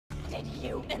wasted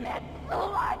you and that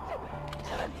blood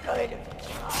to the good of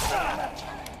time.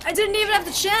 I didn't even have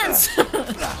the chance!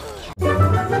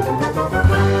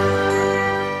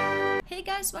 Hey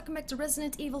guys, welcome back to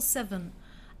Resident Evil 7.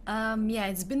 Yeah,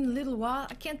 it's been a little while.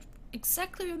 I can't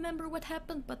exactly remember what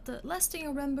happened, but the last thing I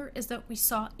remember is that we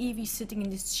saw Evie sitting in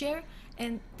this chair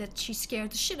and that she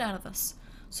scared the shit out of us.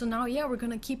 So now, yeah, we're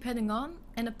gonna keep heading on,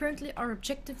 and apparently our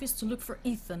objective is to look for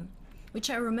Ethan, which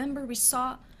I remember we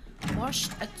saw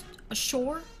washed at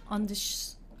ashore on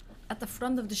this at the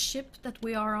front of the ship that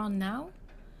we are on now,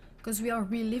 because we are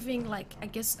reliving, like, I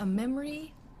guess a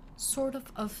memory sort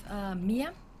of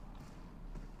Mia.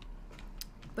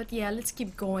 But yeah, let's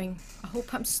keep going. I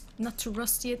hope I'm not too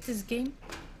rusty at this game.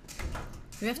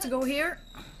 We have to go here.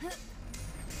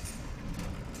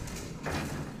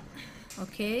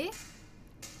 Okay.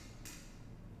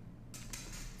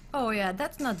 Oh yeah,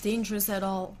 that's not dangerous at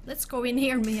all. Let's go in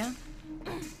here, Mia.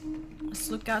 Let's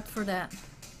look out for that.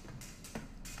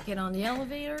 Get on the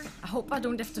elevator. I hope I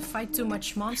don't have to fight too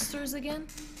much monsters again.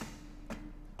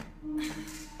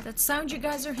 That sound you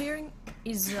guys are hearing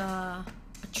is a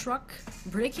truck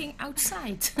braking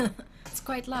outside. It's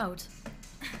quite loud.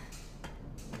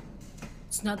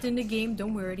 It's not in the game,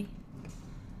 don't worry.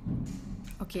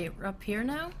 Okay, we're up here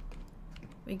now.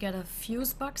 We got a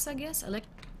fuse box, I guess.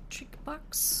 Electric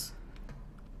box.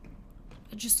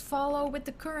 I just follow with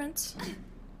the current.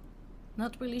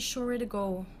 Not really sure where to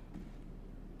go.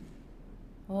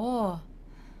 Oh,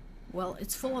 well,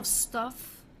 it's full of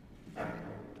stuff.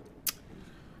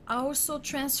 I also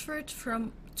transferred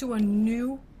to a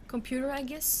new computer, I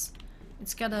guess.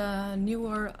 It's got a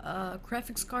newer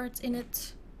graphics card in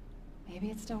it. Maybe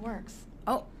it still works.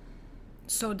 Oh,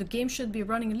 so the game should be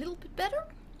running a little bit better,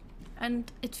 and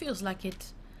it feels like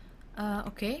it.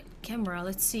 Okay, camera,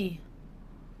 let's see.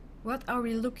 What are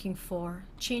we looking for?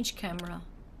 Change camera.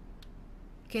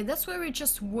 Okay, that's where we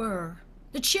just were.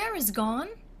 The chair is gone.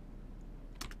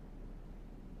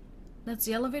 That's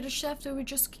the elevator shaft that we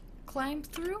just climbed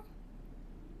through.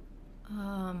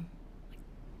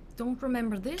 Don't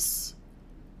remember this.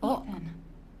 Oh, Ethan.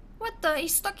 what the?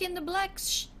 He's stuck in the black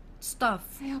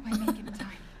stuff. I hope I make it in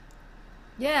time.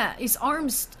 Yeah, his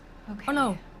arms. Okay. Oh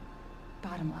no.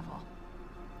 Bottom level.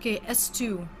 Okay,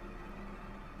 S2.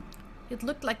 It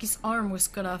looked like his arm was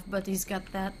cut off, but he's got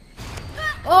that.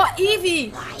 Oh,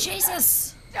 Evie!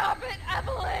 Jesus! Stop it,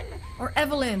 Evelyn! Or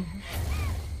Evelyn.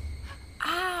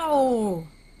 Ow!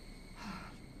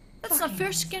 That's not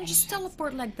fair, she can just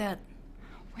teleport like that.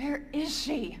 Where is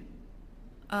she?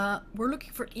 We're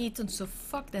looking for Ethan, so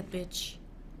fuck that bitch.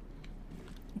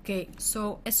 Okay,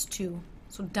 so S2.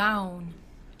 So down.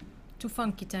 To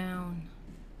Funky Town.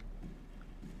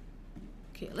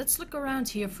 Okay, let's look around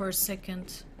here for a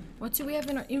second. What do we have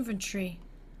in our inventory?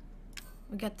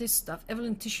 We got this stuff.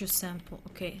 Evelyn tissue sample.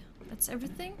 Okay, that's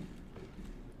everything.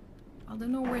 I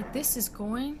don't know where this is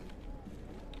going.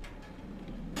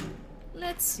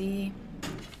 Let's see.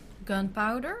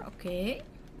 Gunpowder. Okay.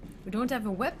 We don't have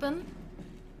a weapon,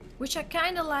 which I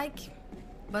kind of like,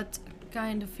 but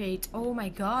kind of hate. Oh my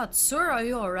god. Sir, are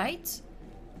you alright?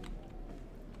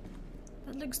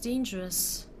 That looks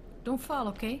dangerous. Don't fall,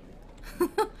 okay?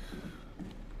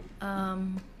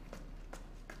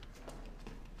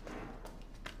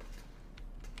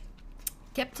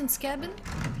 Captain's cabin?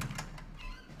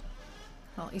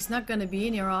 Well, he's not gonna be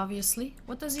in here, obviously.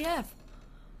 What does he have?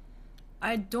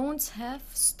 I don't have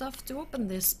stuff to open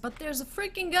this, but there's a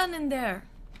freaking gun in there!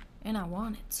 And I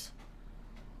want it.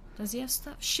 Does he have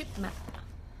stuff? Ship map.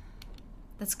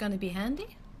 That's gonna be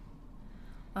handy.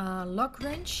 Lock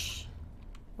wrench.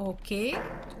 Okay.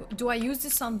 Do I use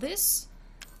this on this?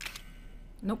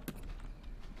 Nope.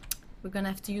 We're gonna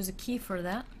have to use a key for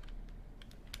that.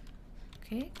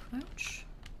 Okay, crouch.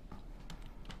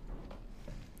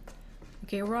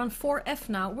 Okay, we're on 4F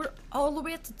now. We're all the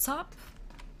way at the top.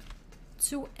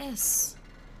 2S.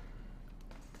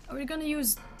 Are we gonna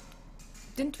use...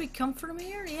 Didn't we come from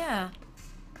here? Yeah.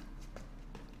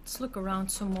 Let's look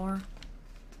around some more.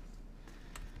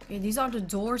 Okay, these are the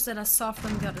doors that I saw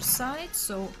from the other side,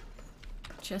 so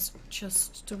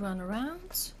just to run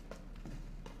around.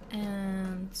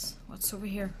 And what's over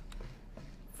here?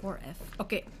 4F.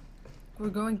 Okay, we're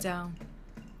going down.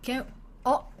 Okay.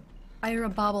 Oh, I hear a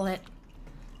bobblehead.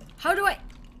 How do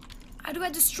I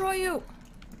destroy you?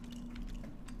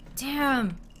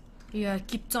 Damn. Yeah,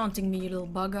 keep taunting me, you little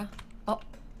bugger. Oh,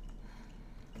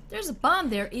 there's a bomb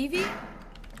there, Evie.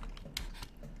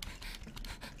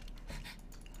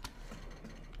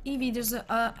 Evie, there's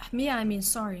a Mia, I mean,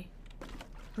 sorry.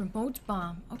 Remote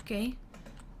bomb. Okay.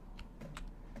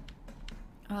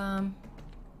 I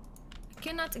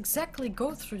cannot exactly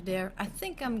go through there. I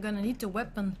think I'm gonna need the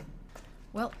weapon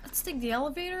Well, let's take the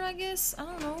elevator, I guess. I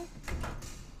don't know.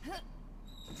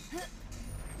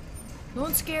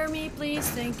 Don't scare me, please.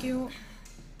 Thank you.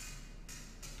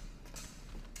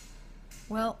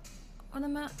 Well, what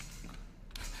am I?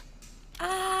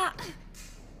 Ah!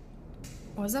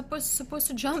 Was I supposed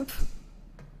to jump?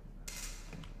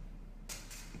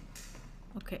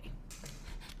 Okay.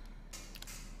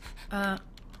 Can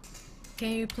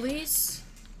you please?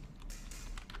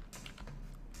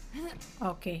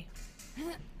 Okay.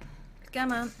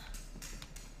 Come on.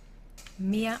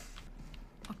 Mia.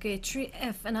 Okay,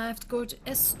 3F, and I have to go to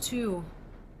S2.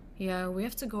 Yeah, we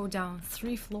have to go down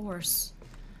 3 floors.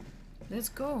 Let's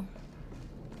go.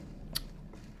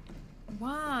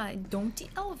 Why don't the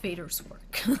elevators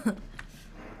work?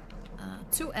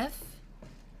 2F.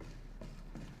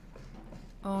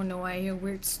 Oh no, I hear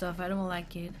weird stuff. I don't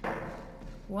like it.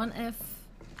 1F.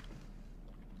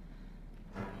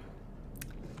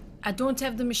 I don't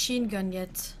have the machine gun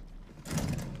yet.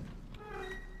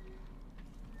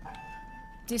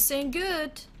 This ain't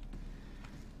good.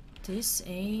 This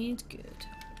ain't good.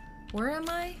 Where am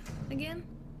I again?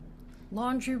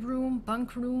 Laundry room,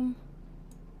 bunk room.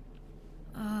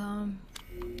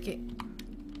 Okay.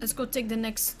 Let's go take the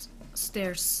next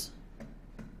stairs.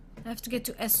 I have to get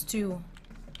to S2.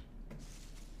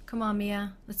 Come on,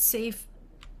 Mia. Let's save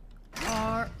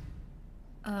our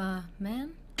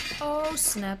man. Oh,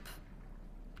 snap.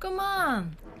 Come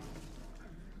on.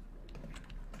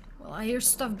 Well, I hear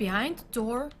stuff behind the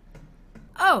door.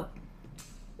 Oh.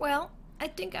 Well, I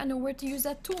think I know where to use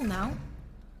that tool now.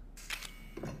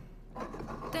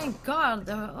 Thank God.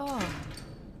 Oh.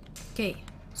 Okay.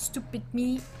 Stupid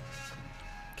me.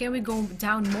 Can we go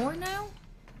down more now?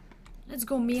 Let's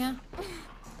go, Mia.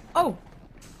 Oh.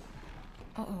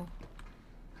 Uh-oh.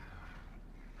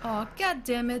 Oh, god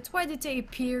damn it. Why did they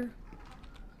appear?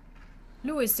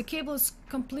 Louis, the cable is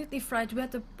completely fried. We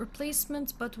had a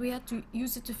replacement, but we had to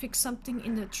use it to fix something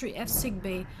in the 3F sick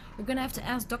bay. You're gonna have to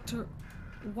ask Dr.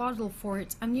 Waddle for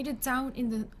it. I'm needed down in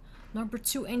the number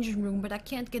 2 engine room, but I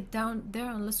can't get down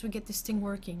there unless we get this thing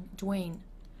working. Dwayne.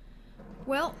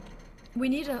 Well, we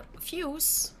need a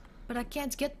fuse, but I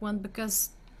can't get one because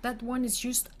that one is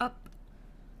used up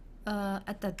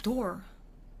at that door.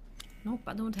 Nope,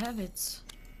 I don't have it.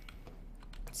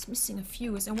 It's missing a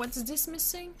fuse. And what is this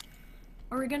missing?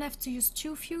 Are we gonna have to use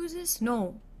 2 fuses?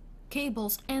 No.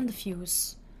 Cables and the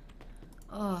fuse.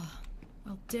 Oh,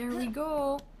 well, there we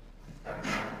go.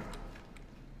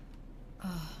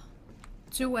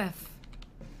 2F.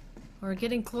 We're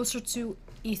getting closer to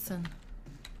Ethan.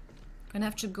 Gonna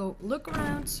have to go look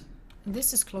around.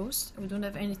 This is closed. We don't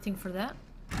have anything for that.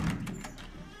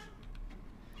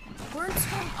 Where's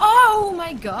home? Oh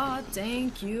my god,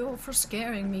 thank you for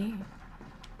scaring me.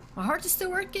 My heart is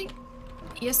still working?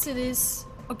 Yes, it is.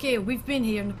 Okay, we've been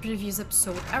here in the previous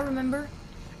episode. I remember.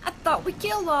 I thought we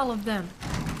killed all of them.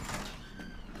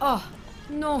 Oh,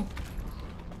 no.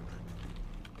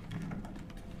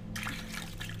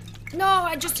 No,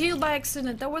 I just healed by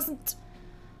accident. That wasn't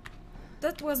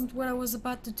what I was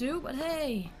about to do, but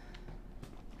hey.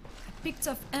 I picked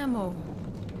up ammo.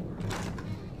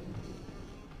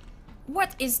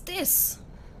 What is this?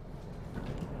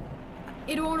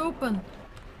 It won't open.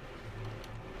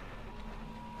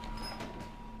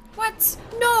 What?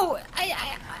 No!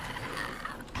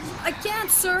 I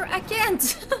can't, sir. I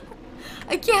can't.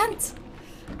 I can't.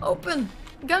 Open.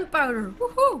 Gunpowder.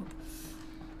 Woohoo!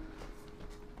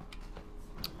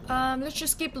 Let's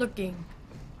just keep looking.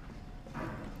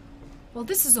 Well,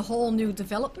 this is a whole new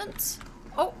development.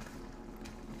 Oh!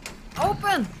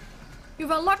 Open!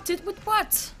 You've unlocked it with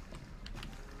what?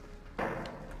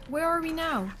 Where are we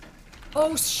now?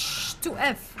 Oh, to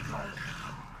F.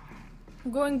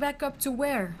 I'm going back up to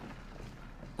where?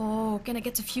 Oh, can I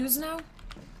get the fuse now?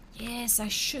 Yes, I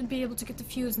should be able to get the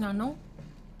fuse now, no?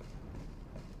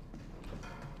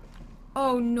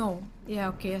 Oh, no. Yeah,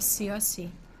 okay, I see.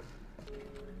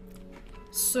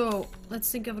 So,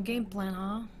 let's think of a game plan,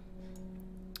 huh?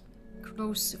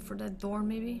 Close for that door,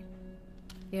 maybe?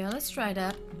 Yeah, let's try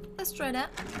that.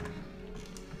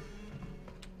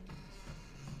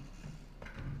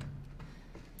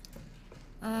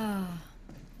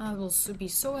 I will be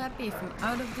so happy if I'm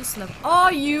out of this level. Oh,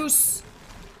 you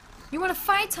wanna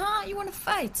fight, huh? You wanna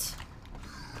fight?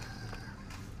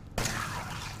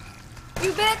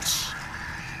 You bitch!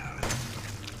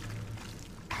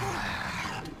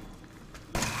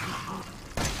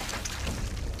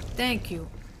 Thank you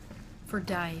for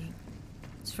dying.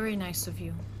 It's very nice of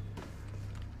you.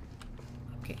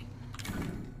 Okay.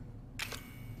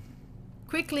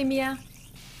 Quickly, Mia.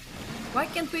 Why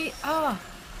can't we...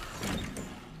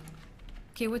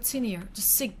 Okay, what's in here? The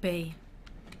sick bay.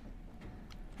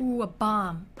 Ooh, a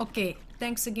bomb. Okay,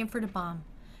 thanks again for the bomb.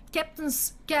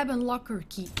 Captain's cabin locker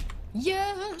key.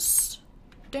 Yes!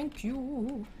 Thank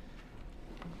you.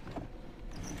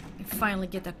 I finally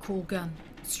get that cool gun.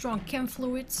 Strong chem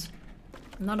fluids.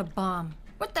 Not a bomb.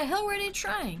 What the hell were they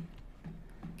trying?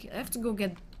 Okay, I have to go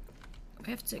get... I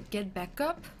have to get back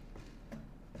up.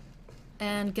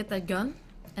 And get that gun.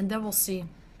 And then we'll see.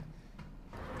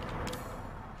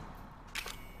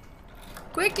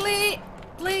 Quickly!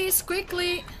 Please,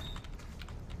 quickly!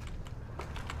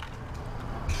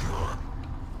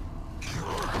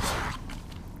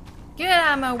 Get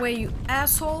out of my way, you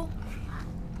asshole!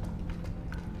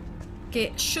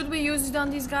 Okay, should we use it on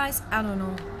these guys? I don't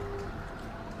know.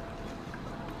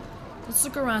 Let's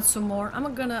look around some more. I'm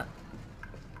not gonna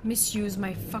misuse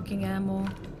my fucking ammo.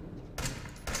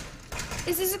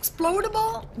 Is this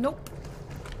explodable? Nope.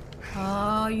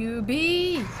 Oh, you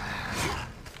bee!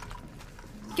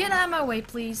 Get out of my way,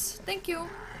 please. Thank you.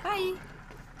 Bye.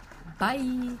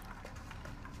 Bye.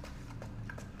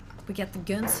 We got the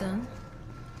gun, son.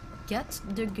 Get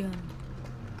the gun.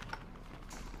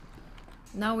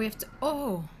 Now we have to...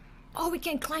 Oh! Oh, we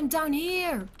can climb down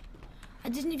here! I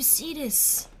didn't even see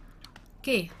this.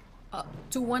 Okay.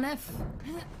 To 1F.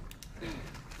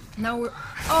 Now we're...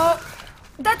 Oh!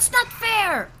 That's not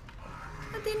fair!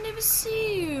 I didn't even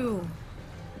see you.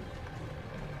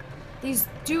 These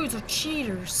dudes are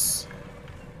cheaters.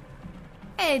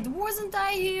 Hey, wasn't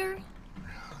I here?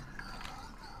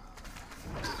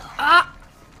 Ah!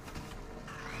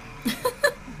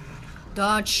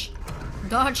 Dodge.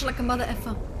 Dodge like a mother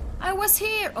effer. I was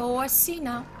here. Oh, I see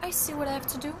now. I see what I have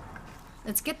to do.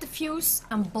 Let's get the fuse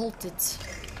and bolt it.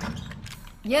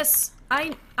 Yes,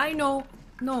 I know.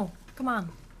 No, come on.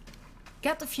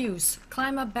 Get the fuse.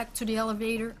 Climb up back to the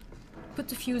elevator. Put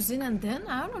the fuse in and then,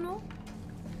 I don't know.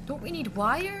 Don't we need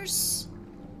wires?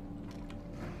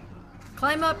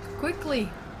 Climb up quickly.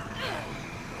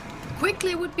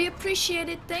 Quickly would be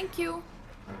appreciated. Thank you.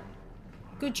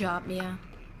 Good job, Mia.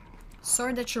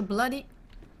 Sorry that you're bloody.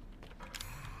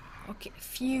 Okay,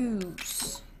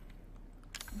 fuse.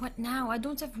 What now? I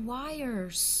don't have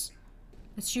wires.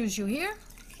 Let's use you here.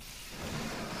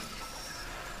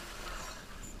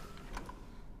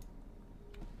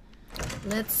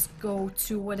 Let's go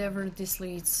to whatever this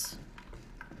leads.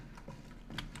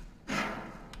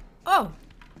 Oh!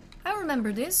 I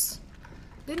remember this.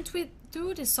 Didn't we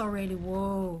do this already?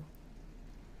 Whoa.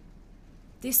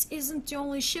 This isn't the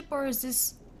only ship, or is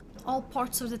this all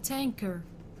parts of the tanker?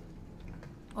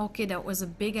 Okay, that was a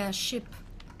big ass ship.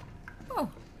 Oh.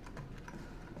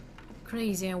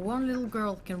 Crazy, and one little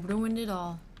girl can ruin it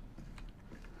all.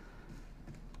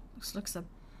 Looks like a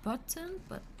button,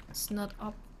 but it's not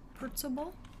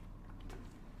operable.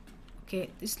 Okay,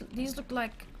 these look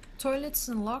like toilets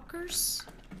and lockers.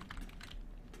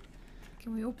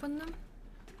 Can we open them?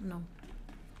 No.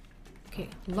 Okay,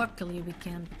 luckily we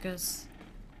can, because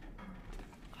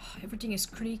everything is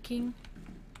creaking.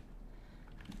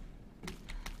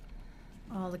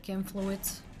 All the chem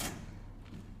fluids.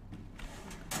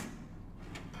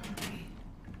 Okay.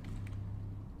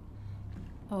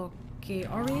 Okay,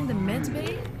 are we in the med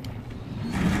bay?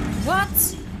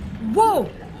 What? Whoa!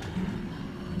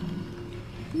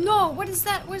 No, what is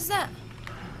that? What is that?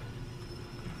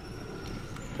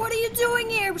 What are you doing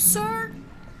here, sir?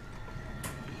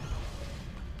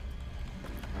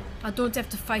 I don't have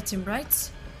to fight him,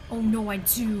 right? Oh no, I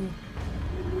do.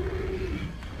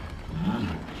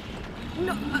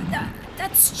 No,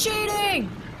 that's cheating!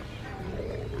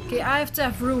 Okay, I have to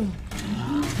have room.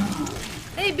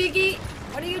 Hey, Biggie!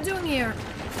 What are you doing here?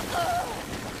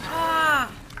 Ah!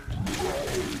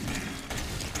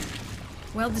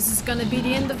 Well, this is gonna be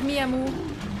the end of me, Amu.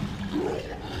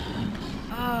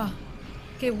 Ah.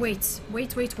 Okay, wait.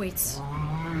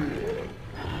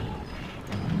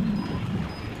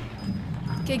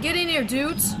 Okay, get in here,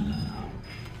 dudes.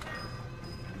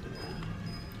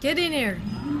 Get in here.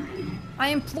 I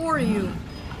implore you.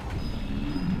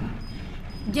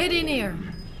 Get in here.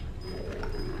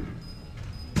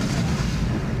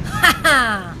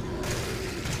 Haha!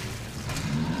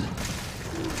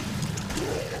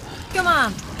 Come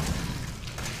on.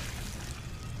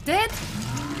 Dead?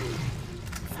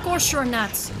 Of course you're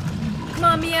not. Come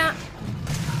on, Mia.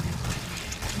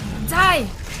 Die.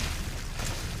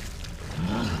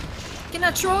 Can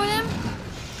I throw him?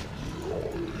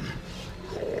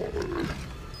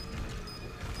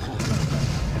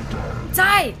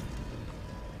 Die!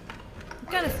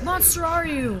 What kind of monster are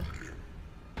you?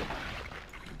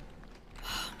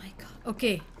 Oh my god.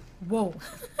 Okay. Whoa.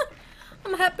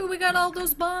 I'm happy we got all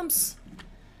those bombs.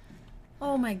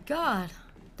 Oh my god.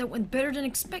 That went better than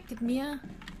expected, Mia.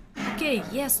 I Okay,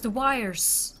 yes, the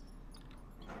wires.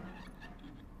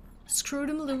 Screw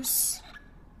them loose.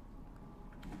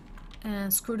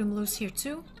 And screw them loose here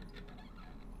too.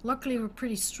 Luckily we're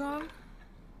pretty strong.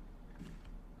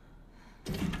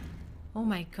 Oh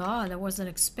my god, that wasn't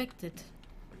expected.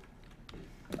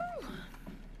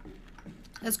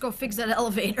 Let's go fix that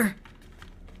elevator.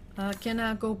 Can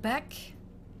I go back?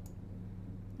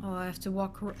 Oh, I have to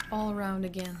walk all around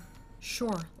again.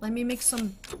 Sure. Let me make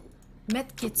some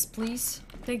med kits, please.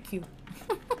 Thank you.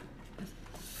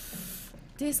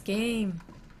 This game.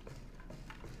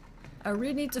 I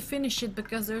really need to finish it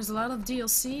because there's a lot of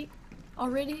DLC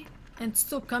already. And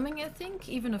still coming, I think.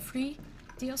 Even a free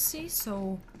DLC.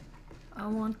 So I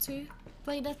want to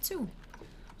play that too.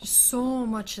 There's so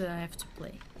much that I have to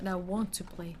play. And I want to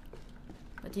play.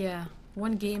 But yeah,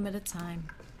 one game at a time.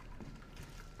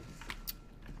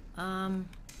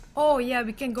 Oh yeah,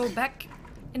 we can go back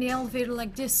in the elevator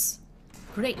like this.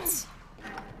 Great.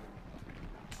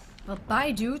 Well,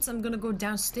 bye dudes, I'm gonna go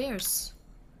downstairs.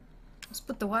 Let's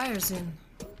put the wires in.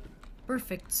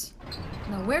 Perfect.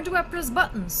 Now where do I press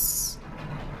buttons?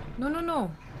 No, no,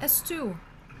 no. S2.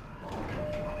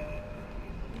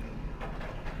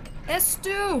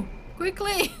 S2!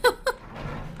 Quickly!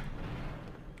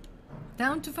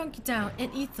 Down to Funky Town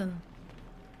and Ethan.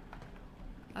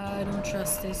 I don't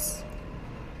trust this.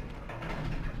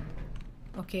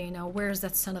 Okay, now where's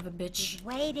that son of a bitch?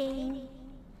 Waiting.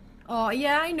 Oh,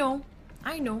 yeah, I know.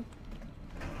 I know.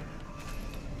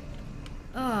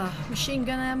 Machine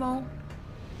gun ammo.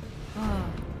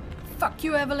 Fuck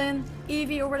you, Evelyn.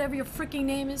 Evie, or whatever your freaking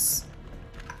name is.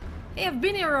 Hey, I've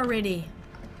been here already.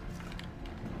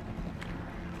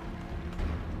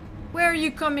 Where are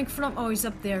you coming from? Oh, he's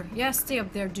up there. Yeah, stay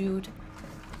up there, dude.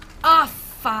 Ah,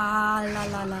 fa la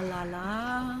la la la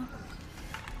la.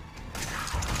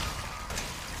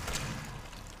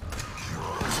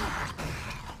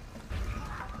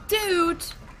 Dude!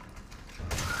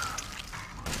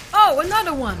 Oh,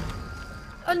 another one!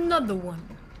 Another one.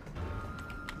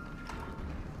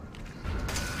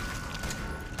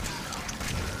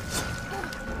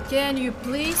 Can you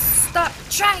please stop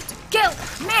trying to kill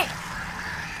me?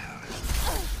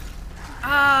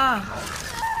 Ah!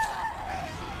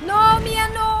 No, Mia,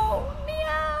 no!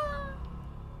 Mia!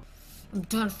 I'm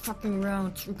done fucking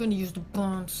around. We're gonna use the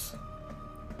bombs.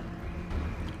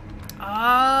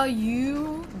 Ah,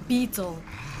 you beetle.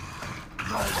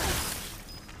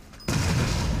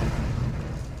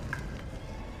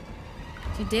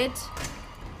 He did?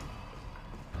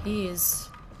 He is.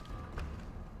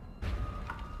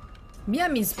 Mia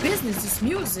means business is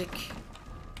music.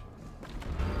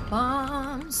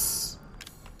 Bombs.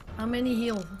 How many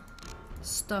heal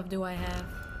stuff do I have?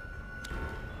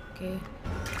 Okay,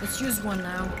 let's use one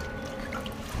now.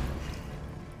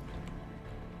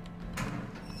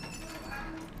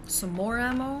 Some more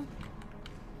ammo.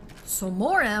 Some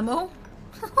more ammo.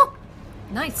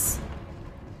 Nice.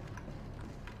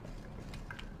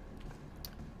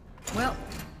 Well,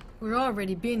 we've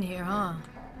already been here, huh?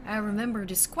 I remember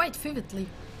this quite vividly.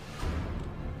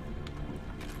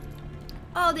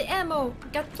 All the ammo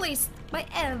got placed by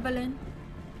Evelyn.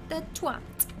 That twat.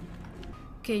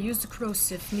 Okay, use the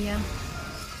corrosive, Mia.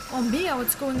 Oh, Mia,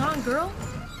 what's going on, girl?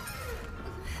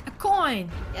 A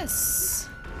coin! Yes!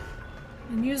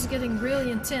 The music's getting really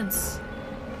intense.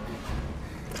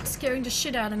 It's scaring the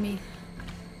shit out of me.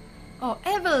 Oh,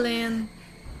 Evelyn!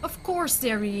 Of course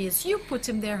there he is. You put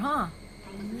him there, huh?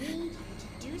 I need you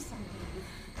to do something.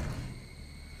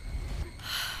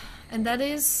 And that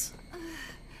is...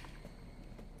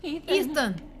 Ethan.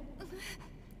 Ethan!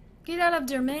 Get out of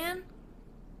there, man!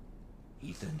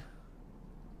 Ethan?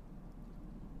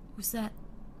 Who's that?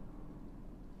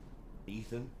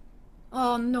 Ethan?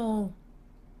 Oh no.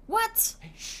 What?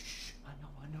 Hey, shh. I know.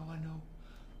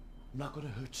 I'm not gonna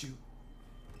hurt you.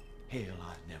 Hell,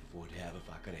 I'd never would have if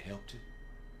I could have helped you.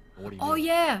 What do you Oh mean?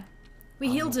 yeah! We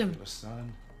I'm healed no him. killer,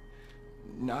 son.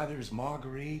 Neither is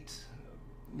Marguerite,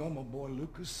 nor my boy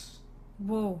Lucas,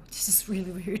 Whoa, this is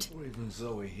really weird. or even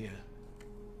Zoe here.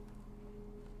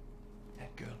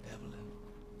 That girl, Evelyn,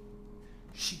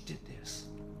 she did this.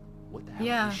 What the hell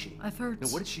Yeah, is she? I've heard. Now,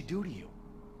 what did she do to you?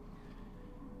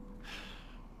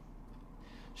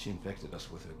 She infected us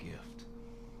with her gift.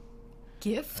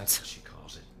 Gift? That's what she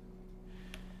calls it.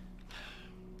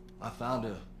 I found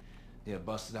her near a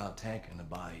busted out tank in the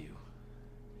bayou.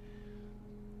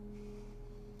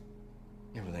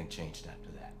 Everything changed after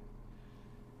that.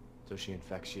 So she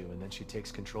infects you and then she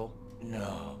takes control?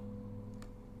 No.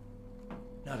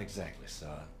 Not exactly,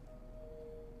 son.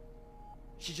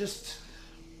 She just...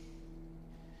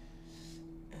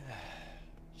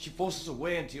 She forces her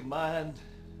way into your mind,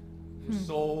 your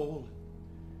soul.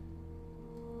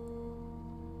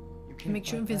 You can't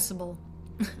Makes you fight that. invincible.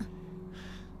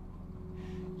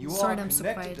 You Sorry, are I'm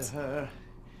connected to surprised. her,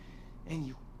 and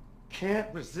you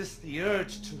can't resist the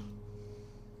urge to.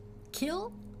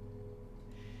 Kill?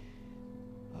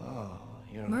 Oh,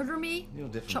 you're Murder me? you're a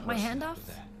different Chop my person hand after off?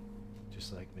 that.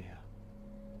 Just like Mia.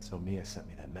 So Mia sent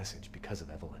me that message because of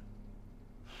Evelyn.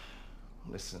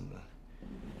 Listen,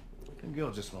 the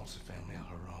girl just wants a family of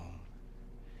her own.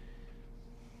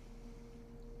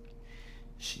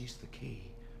 She's the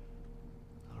key.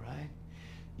 All right?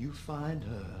 You find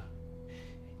her,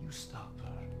 and you stop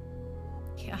her.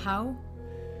 Yeah, how?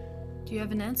 Do you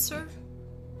have an answer?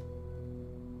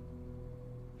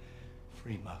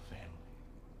 Free my family.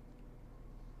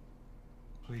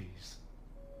 Please.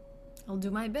 I'll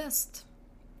do my best.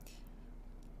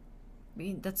 I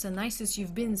mean, that's the nicest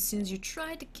you've been since you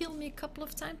tried to kill me a couple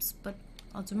of times, but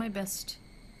I'll do my best.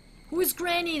 Who is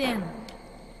Granny then?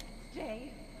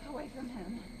 Stay away from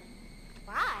him.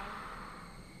 Why?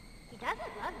 He doesn't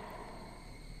love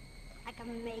you. I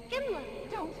can make him love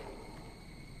you.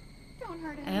 Don't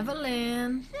hurt him.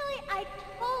 Evelyn. Silly, I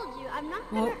told you I'm not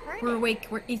Whoa, gonna hurt we're him. awake.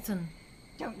 We're Ethan.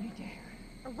 Don't you dare.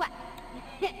 Or what?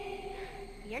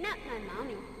 You're not my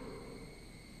mommy.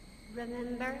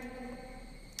 Remember?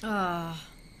 Ah.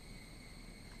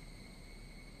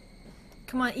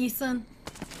 Come on, Ethan.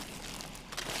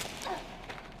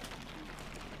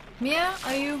 Mia,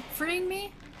 are you freeing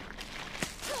me?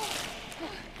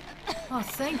 Oh,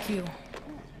 thank you.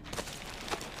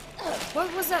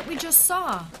 What was that we just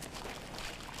saw?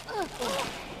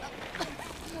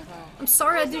 I'm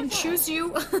sorry I didn't choose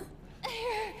you.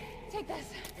 Here, take this.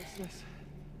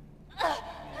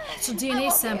 It's a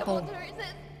DNA sample. To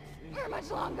resist for much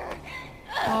longer.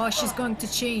 Oh, she's going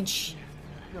to change.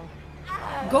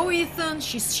 Go, Ethan.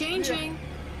 She's changing.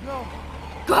 No!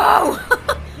 Go!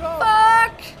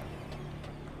 Fuck!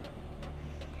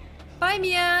 Bye,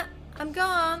 Mia. I'm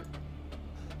gone.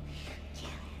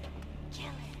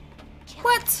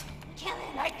 What? Kill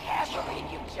him. I can't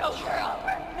believe you chose her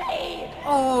over me.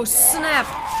 Oh, snap.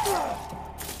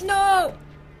 No!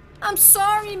 I'm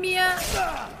sorry, Mia.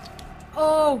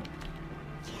 Oh.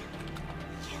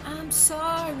 I'm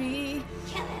sorry.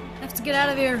 I have to get out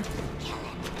of here.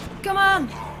 Come on.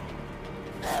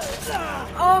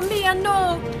 Oh, Mia,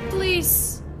 no.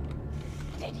 Please.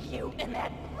 Did you and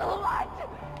that blood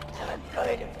to the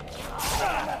good of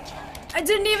I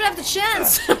didn't even have the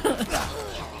chance.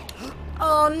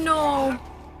 Oh, no.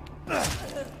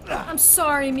 I'm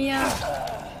sorry, Mia.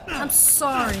 I'm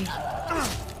sorry.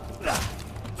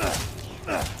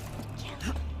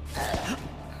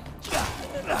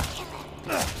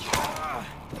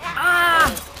 Ah!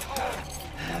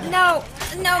 No!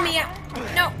 No, Mia!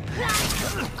 No!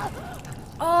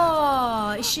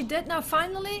 Oh, is she dead now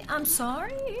finally? I'm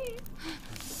sorry.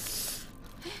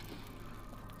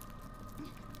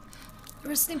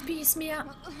 Rest in peace, Mia.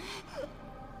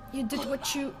 You did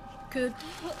what you could.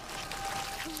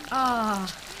 Ah,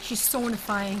 she's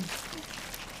sonifying.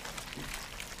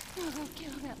 Oh,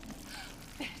 kill that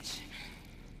bitch.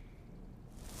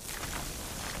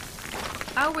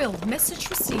 I will. Message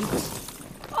received.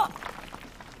 Oh!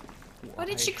 Why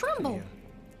did she crumble?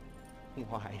 Mia?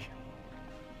 Why?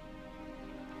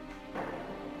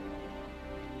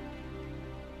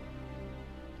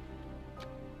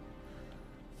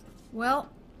 Well,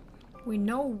 we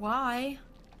know why.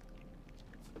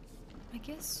 I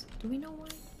guess. Do we know why?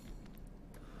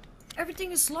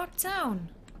 Everything is locked down.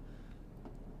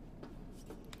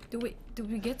 Do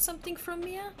we get something from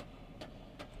Mia?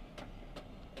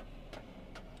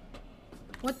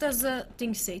 What does the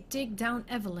thing say? Take down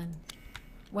Evelyn.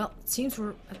 Well, it seems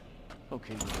we're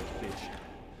Okay, you little bitch.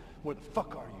 Where the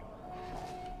fuck are you?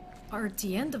 are at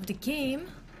the end of the game.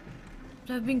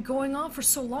 But I've been going on for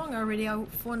so long already. I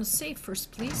want to save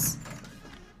first, please.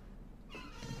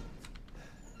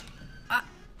 Ah,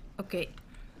 okay.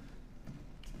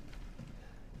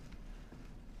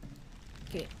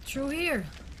 Okay, through here,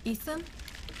 Ethan.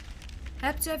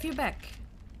 Happy to have you back.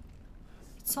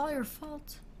 It's all your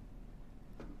fault.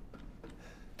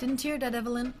 Didn't hear that,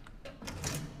 Evelyn.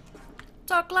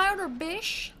 Talk louder,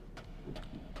 bish.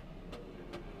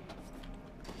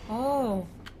 Oh.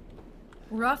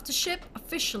 We're off the ship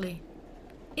officially.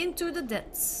 Into the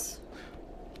depths.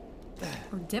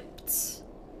 Or depths.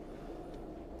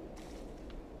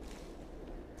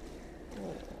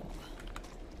 Oh.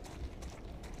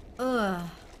 Ugh.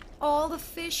 All the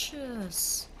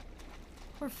fishes.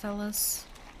 Poor fellas.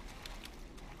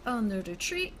 Under the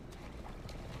tree.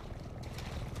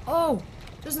 Oh!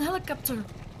 There's a helicopter.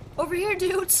 Over here,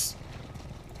 dudes.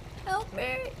 Help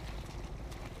me.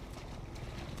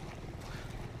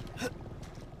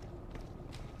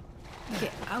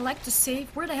 I like to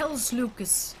save. Where the hell is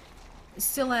Lucas? I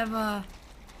still have a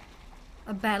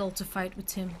battle to fight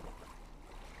with him.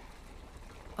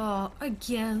 Oh,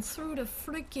 again, through the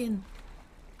freaking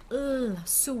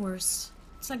sewers.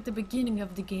 It's like the beginning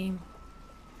of the game.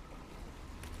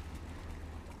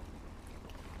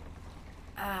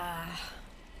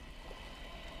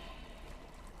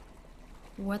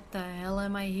 What the hell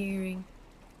am I hearing?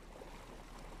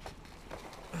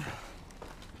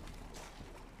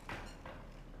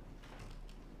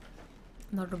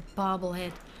 Another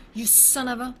bobblehead. You son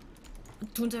of a... I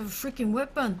don't have a freaking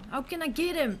weapon. How can I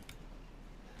get him?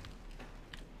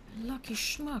 Lucky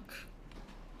schmuck.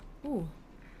 Ooh.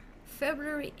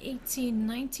 February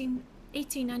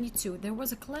 1892. There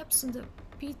was a collapse in the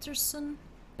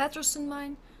Patterson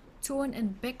mine. Toon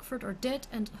and Beckford are dead,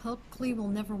 and Hulkley will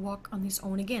never walk on his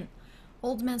own again.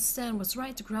 Old man Stan was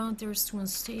right. The ground there is too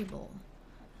unstable.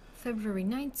 February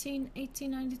 19,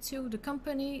 1892. The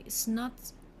company is not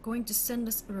going to send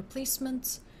us a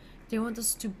replacement. They want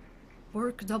us to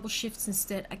work double shifts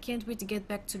instead. I can't wait to get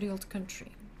back to the old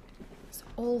country. It's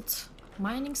old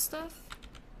mining stuff.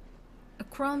 A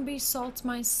Crombie salt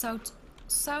mine, South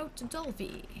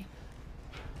Dalby.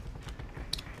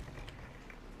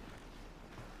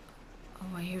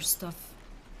 Oh, I hear stuff.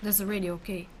 There's a radio,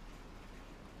 okay.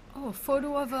 Oh, a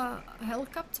photo of a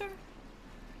helicopter?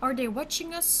 Are they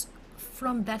watching us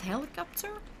from that helicopter?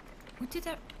 Who did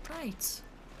that right?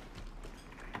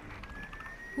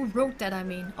 Who wrote that, I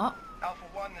mean? Oh. Alpha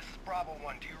 1, this is Bravo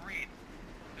 1. Do you read?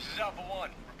 This is Alpha 1.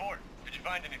 Report. Did you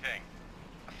find anything?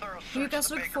 A thorough You search guys of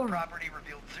the look Baker for? property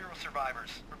revealed 0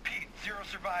 survivors. Repeat, 0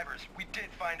 survivors. We did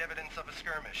find evidence of a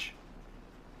skirmish.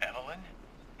 Evelyn?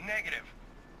 Negative.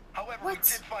 However, What?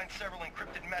 we did find several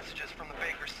encrypted messages from the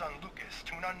baker's son Lucas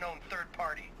to an unknown third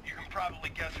party. You can probably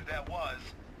guess who that was.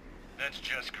 That's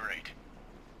just great.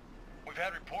 We've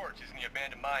had reports he's in the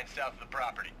abandoned mine south of the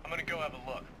property. I'm gonna go have a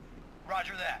look.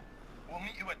 Roger that. We'll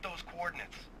meet you at those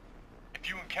coordinates. If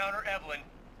you encounter Evelyn,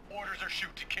 orders are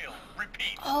shoot to kill.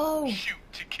 Repeat. Oh. Shoot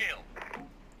to kill.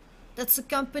 That's a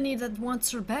company that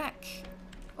wants her back.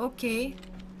 Okay.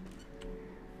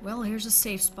 Well, here's a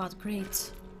safe spot.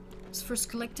 Great. Let's first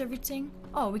collect everything.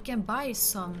 Oh, we can buy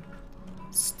some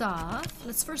stuff.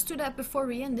 Let's first do that before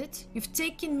we end it. You've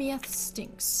taken me as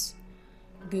stinks.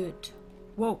 Good.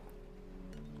 Whoa.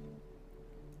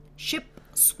 Ship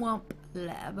Swamp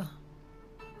Lab.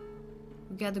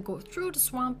 We gotta go through the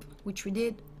swamp, which we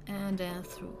did, and then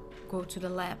go to the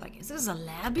lab, I guess. This is a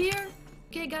lab here?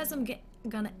 Okay, guys, I'm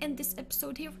gonna end this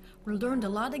episode here. We learned a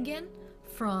lot again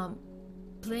from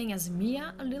playing as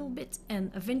Mia a little bit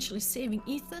and eventually saving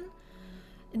Ethan.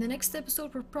 In the next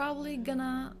episode, we're probably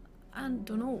gonna, I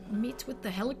don't know, meet with the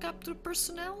helicopter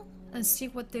personnel and see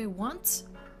what they want.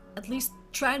 At least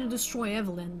try to destroy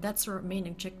Evelyn. That's our main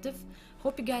objective.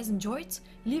 Hope you guys enjoyed.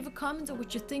 Leave a comment on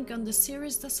what you think on the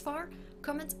series thus far.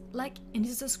 Comment, like, and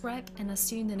subscribe, and I'll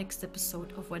see you in the next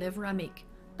episode of whatever I make.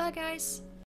 Bye, guys!